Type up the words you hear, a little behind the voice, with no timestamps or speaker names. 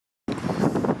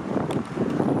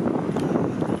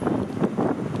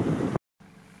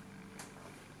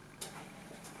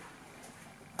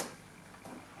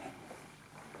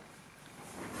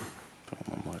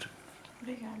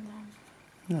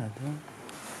Nada.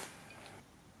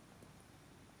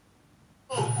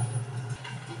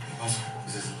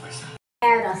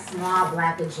 Had a small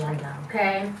black agenda,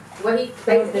 okay? What he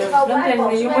basically told black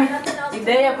folks, you have nothing else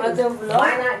to do.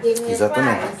 Why not give me a try?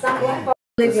 And some black folks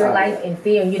live your life in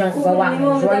fear and you don't go out and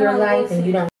enjoy your life and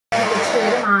you don't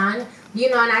cheer them on. You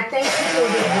know, and I think people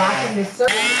just watching this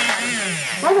certain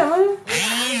people that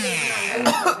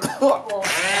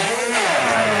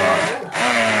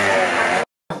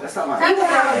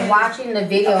was watching the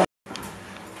video.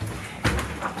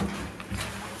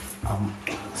 I'm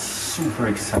super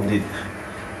excited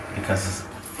because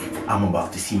I'm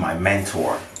about to see my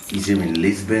mentor. He's here in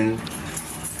Lisbon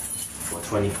for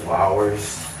 24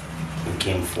 hours. He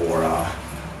came for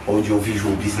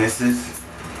audiovisual businesses,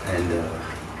 and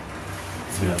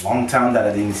it's been a long time that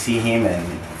I didn't see him, and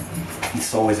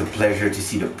it's always a pleasure to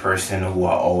see the person who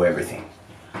I owe everything.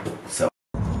 So.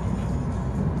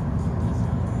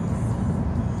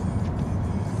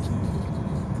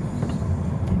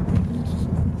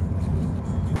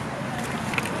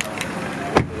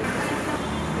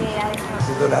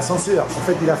 De l'ascenseur. En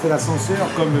fait, il a fait l'ascenseur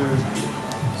comme.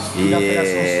 Il a fait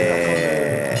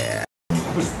l'ascenseur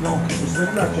comme. Non,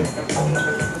 c'est là.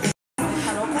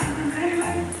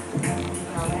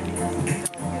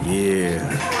 Yeah.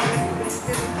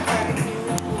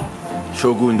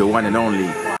 Shogun, the one and only.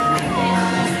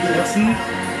 Merci.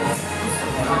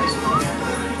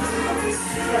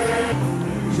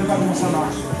 Je sais pas comment ça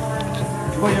marche.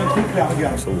 Tu vois, il y a un truc là,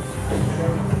 regarde.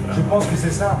 Je pense que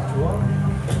c'est ça, tu vois.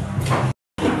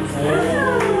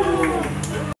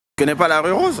 Tu connais pas la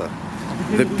rue rose?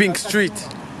 The Pink Street.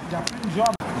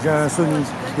 J'ai un Sony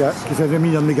qui fait 20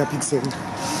 millions de mégapixels.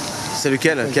 C'est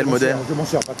lequel? Quel modèle? Je m'en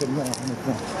sers pas tellement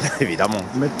maintenant. Évidemment.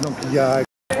 Maintenant qu'il y a.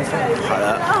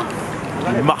 Voilà.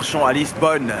 Nous marchons à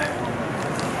Lisbonne.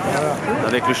 Voilà.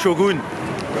 Avec le Shogun.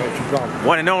 Ouais, tu parles.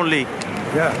 One and only.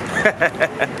 Yeah.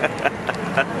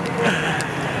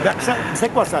 C'est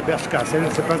quoi ça, Bershka?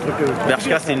 C'est pas un truc.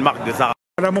 Bershka, c'est une marque de Zara.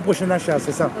 Voilà mon prochain achat,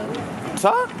 c'est ça.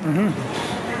 Ça?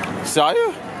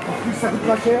 Sérieux? En plus, ça coûte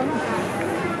pas cher.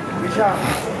 Déjà,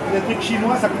 les trucs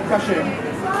chinois, ça coûte pas cher.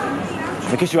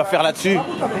 Mais qu'est-ce que tu vas faire là-dessus? Ouais.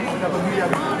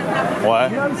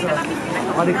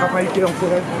 On va les crapailler en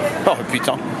forêt. Oh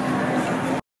putain.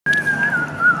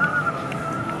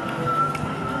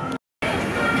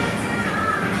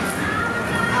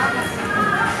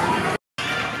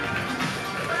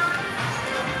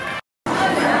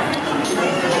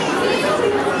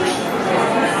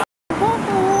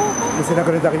 C'est là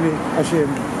qu'on est arrivé, H&M.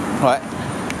 Ouais.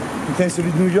 Putain,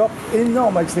 celui de New York,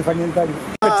 énorme avec Stéphanie Eltali.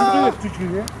 La petite rue, tu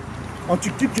suivais. En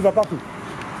tuk-tuk, tu vas partout.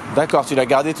 D'accord, tu l'as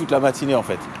gardé toute la matinée en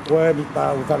fait. Ouais, mais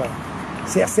pas voilà.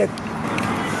 CR7.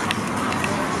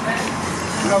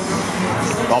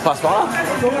 On passe par là.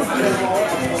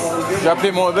 J'ai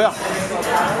appelé mon Uber.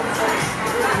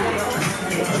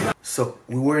 So,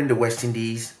 we were in the West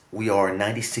Indies. We are in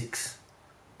 96.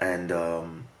 And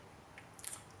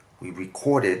we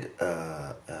recorded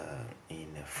in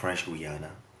French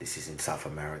Guiana. This is in South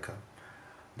America.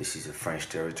 This is a French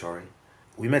territory.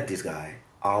 We met this guy,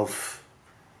 half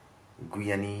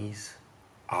Guyanese,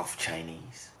 half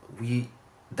Chinese. We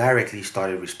directly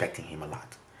started respecting him a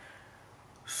lot.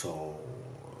 So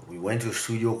we went to a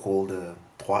studio called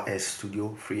 3S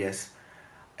Studio, 3S,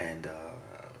 and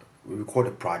we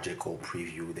recorded a project called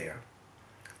Preview there.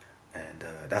 And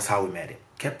that's how we met him.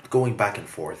 Kept going back and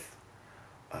forth.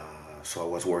 So I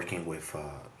was working with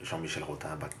Jean-Michel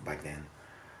Rotin back then,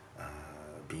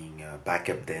 being a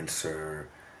backup dancer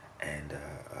and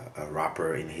a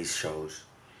rapper in his shows.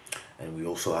 And we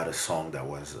also had a song that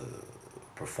was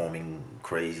performing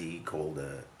crazy called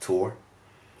Tour.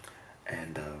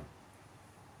 And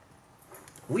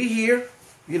we here,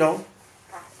 you know,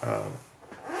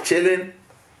 chilling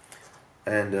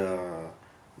and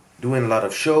doing a lot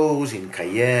of shows in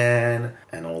Cayenne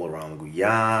and all around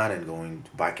Guyane, and going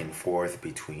back and forth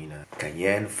between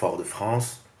Cayenne,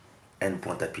 Fort-de-France, and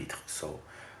Pointe-à-Pitre. So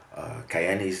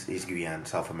Cayenne is Guyane,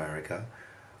 South America.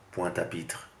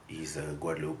 Pointe-à-Pitre is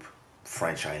Guadeloupe,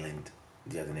 French island.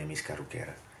 The other name is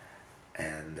Caruquera.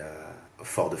 And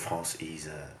Fort-de-France is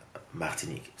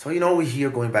Martinique. So, you know, we're here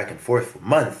going back and forth for a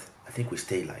month. I think we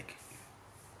stayed like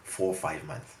 4 or 5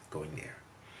 months going there.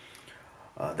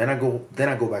 Then I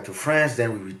go back to France.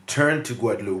 Then we return to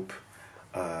Guadeloupe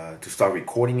to start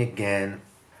recording again.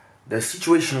 The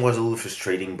situation was a little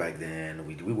frustrating back then.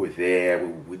 We were there.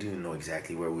 We didn't know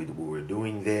exactly what we were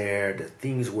doing there. The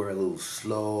things were a little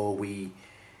slow.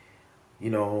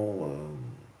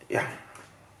 Yeah,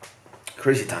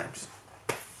 crazy times.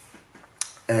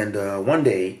 And one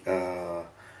day,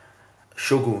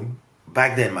 Shogun,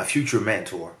 back then my future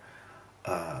mentor,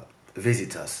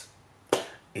 visit us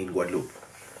in Guadeloupe.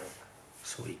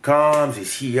 So he comes, he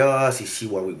see us, he see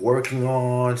what we're working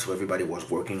on. So everybody was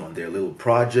working on their little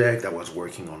project. I was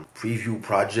working on preview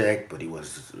project, but it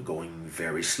was going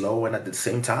very slow. And at the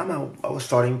same time, I was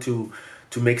starting to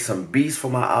make some beats for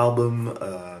my album,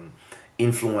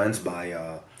 influenced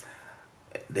by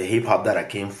the hip hop that I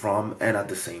came from, and at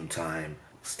the same time,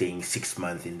 staying 6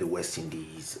 months in the West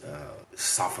Indies,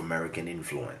 South American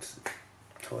influence.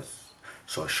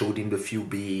 So I showed him the few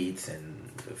beats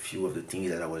and a few of the things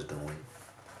that I was doing.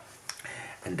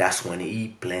 And that's when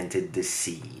he planted the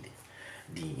seed,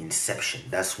 the inception.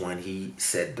 That's when he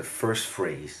said the first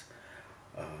phrase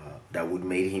that would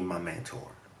make him my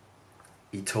mentor.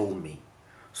 He told me,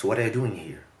 "So what are you doing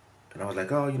here?" And I was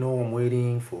like, "Oh, you know, I'm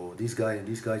waiting for this guy and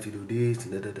this guy to do this,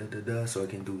 and da, so I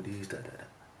can do this, da, da, da."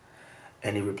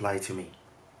 And he replied to me,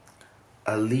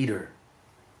 "A leader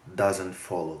doesn't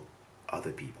follow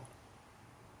other people."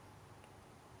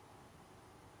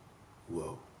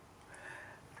 Whoa.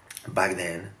 Back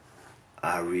then,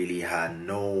 I really had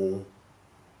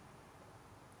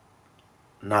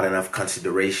not enough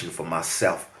consideration for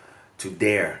myself to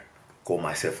dare call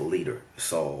myself a leader.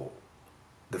 So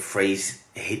the phrase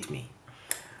hit me.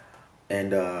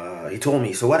 And he told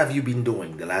me, "So what have you been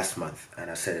doing the last month?"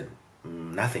 And I said,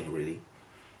 "Nothing really.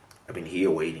 I've been here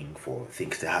waiting for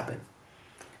things to happen."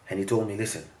 And he told me,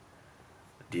 "Listen,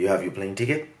 do you have your plane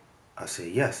ticket?" I said,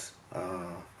 "Yes."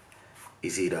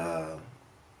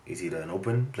 Is it an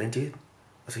open plane ticket?"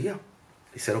 I said, "Yeah."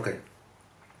 He said, "Okay,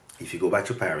 if you go back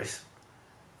to Paris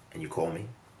and you call me,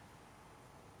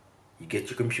 you get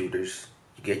your computers,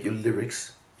 you get your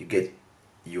lyrics, you get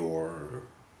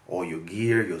all your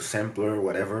gear, your sampler,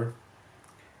 whatever,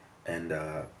 and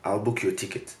I'll book your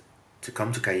ticket to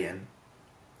come to Cayenne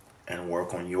and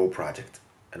work on your project."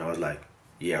 And I was like,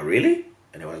 "Yeah, really?"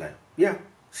 And he was like, "Yeah,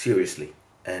 seriously."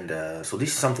 And so this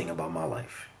is something about my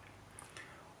life.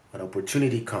 When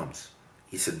opportunity comes,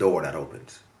 it's a door that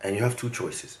opens. And you have two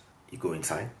choices. You go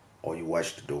inside, or you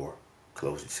watch the door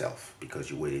close itself because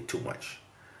you waited too much.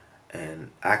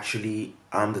 And actually,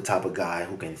 I'm the type of guy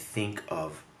who can think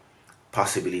of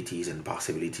possibilities and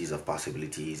possibilities of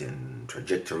possibilities and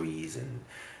trajectories and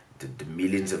the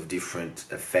millions of different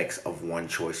effects of one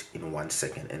choice in 1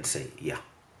 second and say, "Yeah,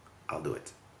 I'll do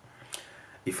it."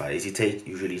 If I hesitate,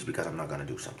 usually it's because I'm not going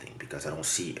to do something, because I don't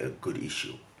see a good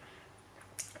issue.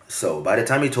 So by the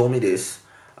time he told me this,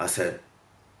 I said,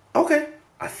 "Okay."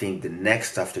 I think the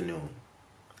next afternoon,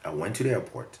 I went to the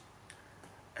airport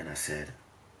and I said,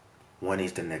 "When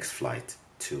is the next flight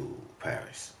to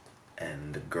Paris?"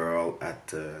 And the girl at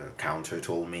the counter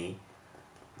told me,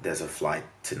 "There's a flight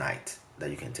tonight that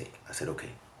you can take." I said,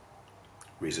 "Okay."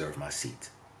 Reserve my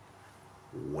seat.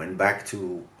 Went back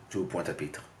to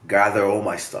Pointe-à-Pitre, gather all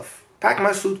my stuff, pack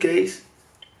my suitcase,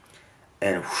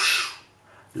 and whoosh,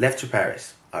 left to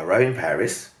Paris. I arrived in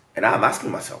Paris, and I'm asking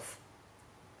myself,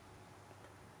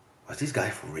 was this guy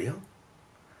for real?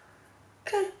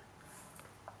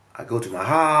 I go to my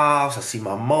house, I see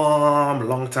my mom,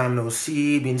 long time no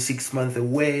see, been 6 months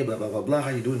away, blah, blah, blah, blah. "How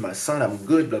you doing, my son? I'm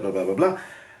good, blah, blah, blah, blah, blah."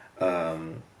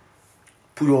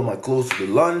 Put all my clothes to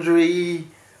the laundry,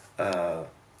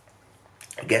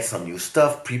 get some new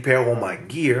stuff, prepare all my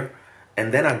gear,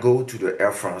 and then I go to the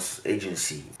Air France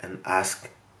agency and ask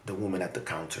the woman at the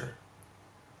counter,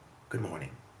 "Good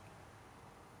morning.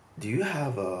 Do you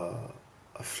have a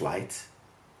flight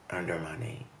under my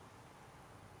name?"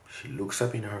 She looks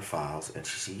up in her files and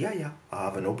she says, yeah, I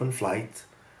have an open flight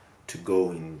to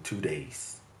go in 2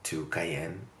 days to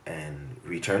Cayenne, and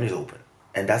return is open.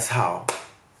 And that's how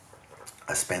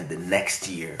I spent the next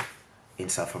year in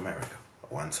South America.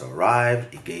 Once I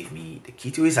arrived, he gave me the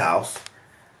key to his house,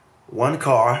 one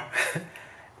car,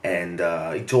 and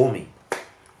he told me,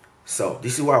 "So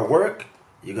this is where I work.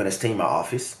 You're going to stay in my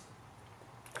office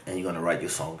and you're going to write your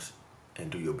songs and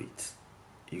do your beats.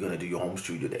 You're going to do your home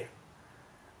studio there.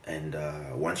 And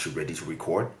once you're ready to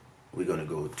record, we're going to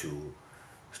go to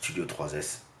Studio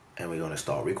xoxo and we're going to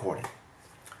start recording."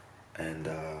 And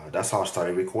that's how I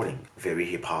started recording. Very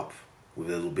hip hop with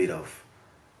a little bit of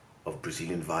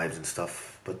Brazilian vibes and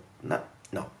stuff, but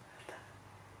no.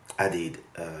 I did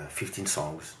 15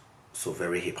 songs, so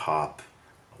very hip hop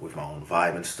with my own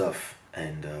vibe and stuff.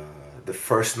 And the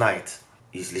first night,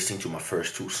 he's listening to my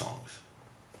first 2 songs.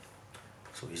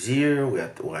 So he's here,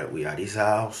 we at his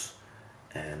house,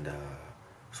 and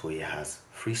so he has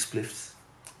 3 spliffs.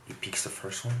 He picks the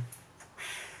first one,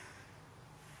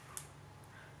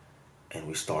 and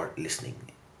we start listening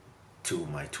to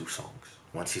my 2 songs.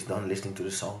 Once he's done listening to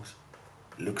the songs,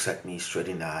 looks at me straight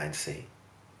in the eye and say,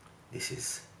 "This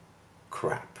is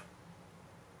crap,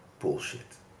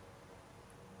 bullshit."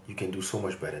 You can do so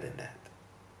much better than that.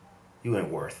 You ain't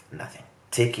worth nothing.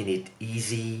 Taking it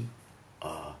easy,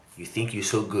 you think you're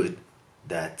so good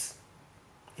that,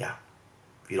 yeah,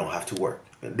 you don't have to work.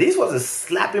 This was a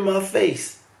slap in my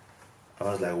face. I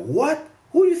was like, what?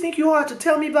 Who do you think you are to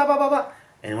tell me blah, blah, blah, blah?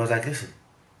 And it was like, listen,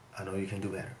 I know you can do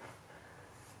better.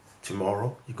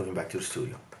 Tomorrow, you're going back to the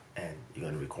studio and you're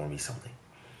going to record me something.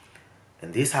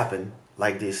 And this happened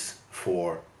like this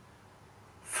for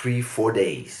 3-4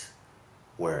 days,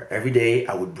 where every day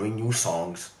I would bring new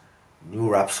songs, new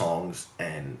rap songs,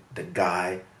 and the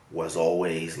guy was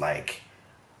always like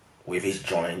with his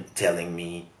joint telling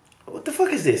me, what the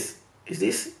fuck is this? Is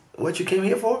this what you came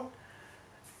here for?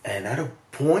 And at a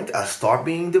point I start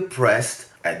being depressed.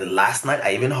 At the last night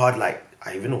I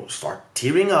even start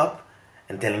tearing up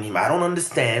and telling him, I don't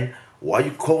understand why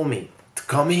you call me to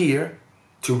come here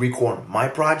to record my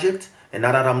project, and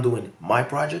now that I'm doing my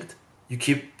project, you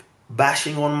keep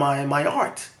bashing on my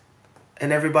art.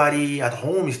 And everybody at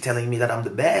home is telling me that I'm the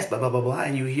best, blah, blah, blah, blah.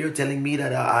 And you here telling me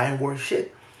that I ain't worth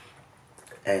shit.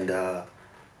 And the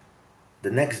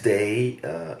next day,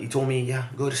 he told me, yeah,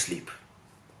 go to sleep.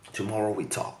 Tomorrow we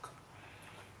talk.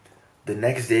 The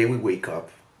next day we wake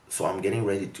up. So I'm getting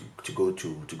ready to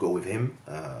go with him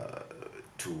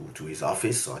to his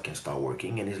office so I can start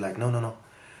working. And he's like, no,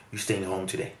 you're staying home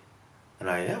today. And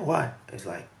yeah, why? He's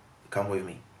like, come with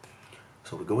me.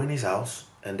 So we go in his house,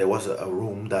 and there was a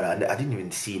room that I didn't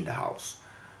even see in the house.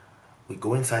 We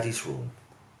go inside his room.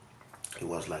 It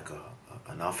was like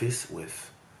an office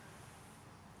with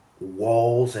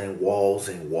walls and walls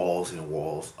and walls and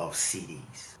walls of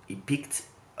CDs. He picked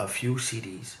a few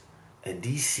CDs, and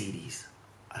these CDs,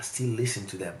 I still listen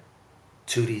to them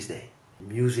to this day.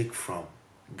 Music from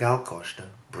Gal Costa,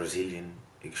 Brazilian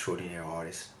extraordinary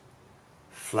artist,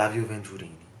 Flavio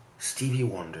Venturini, Stevie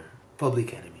Wonder,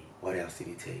 Public Enemy. What else did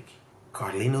he take?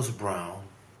 Carlinhos Brown,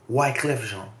 Wyclef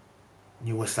Jean,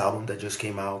 newest album that just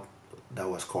came out, that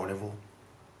was Carnival.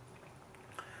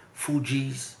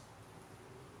 Fugees,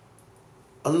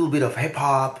 a little bit of hip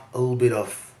hop, a little bit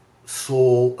of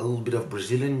soul, a little bit of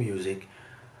Brazilian music,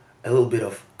 a little bit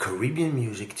of Caribbean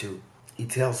music too. He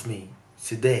tells me,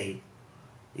 today,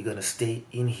 you're gonna stay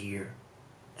in here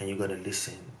and you're gonna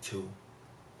listen to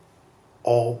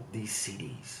all these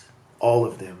CDs, all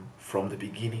of them from the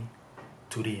beginning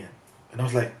to the end. And I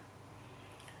was like,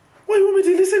 why you want me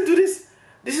to listen to this?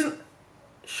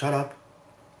 Shut up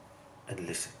and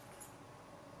listen.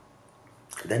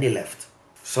 Then he left.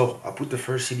 So I put the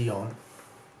first CD on,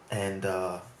 and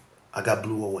I got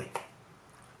blew away.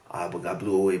 I got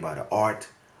blew away by the art.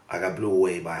 I got blew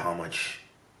away by how much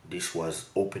this was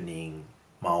opening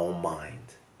my own mind.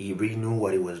 He really knew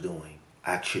what he was doing.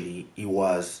 Actually, he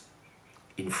was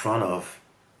in front of,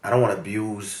 I don't want to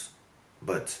abuse,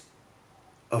 but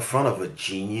in front of a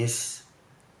genius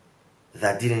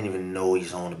that didn't even know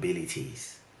his own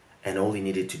abilities. And all he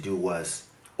needed to do was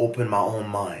open my own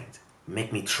mind,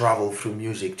 make me travel through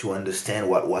music to understand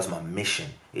what was my mission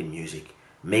in music,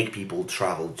 make people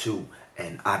travel too.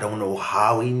 And I don't know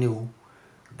how he knew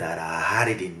that I had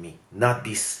it in me, not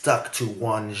be stuck to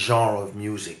one genre of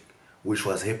music, which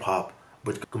was hip hop,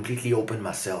 but completely open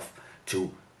myself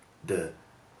to the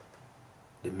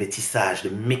métissage, the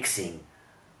mixing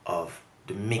of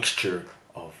the mixture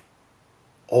of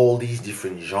all these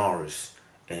different genres,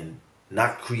 and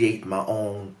not create my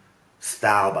own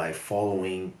style by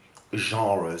following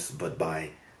genres, but by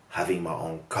having my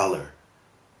own color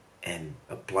and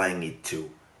applying it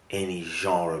to any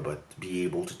genre, but be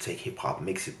able to take hip hop,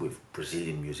 mix it with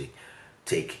Brazilian music,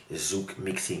 take zouk,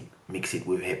 mix it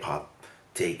with hip hop,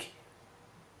 take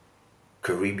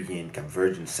Caribbean,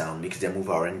 convergent sound, mix them with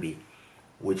R&B,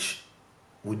 which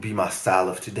would be my style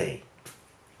of today.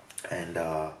 And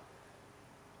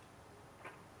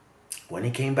when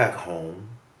he came back home,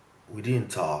 we didn't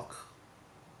talk.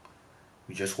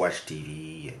 We just watched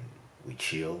TV and we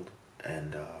chilled.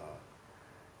 And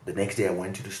the next day I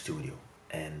went to the studio,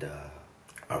 and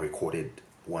I recorded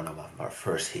one of my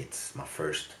first hits, my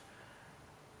first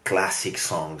classic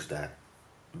songs that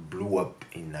blew up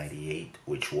in '98,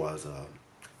 which was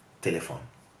Telephone.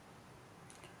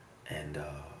 And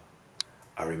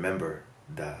I remember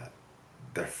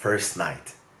the first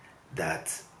night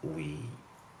that we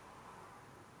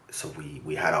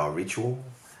had our ritual.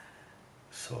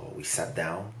 So we sat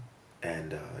down,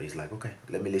 and he's like, okay,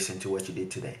 let me listen to what you did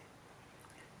today.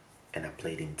 And I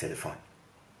played in Telephone.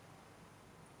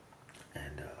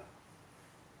 And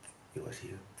it was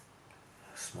here,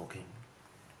 smoking.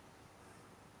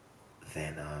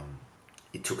 Then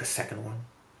he took a second one.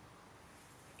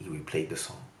 He replayed the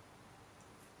song.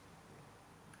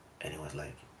 And he was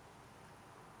like,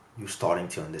 you're starting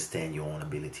to understand your own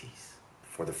abilities.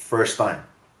 For the first time,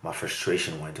 my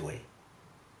frustration went away.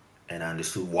 And I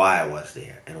understood why I was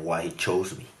there and why he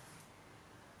chose me.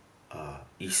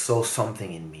 He saw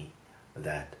something in me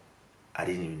that I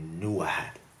didn't even knew I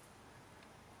had.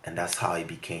 And that's how he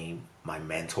became my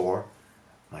mentor,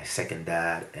 my second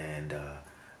dad, and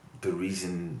the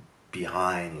reason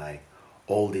behind like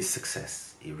all this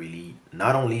success. He really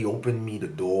not only opened me the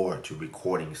door to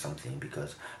recording something,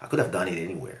 because I could have done it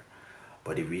anywhere,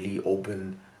 but it really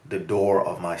opened the door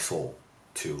of my soul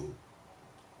to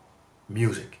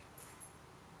music.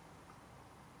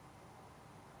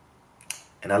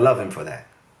 And I love him for that.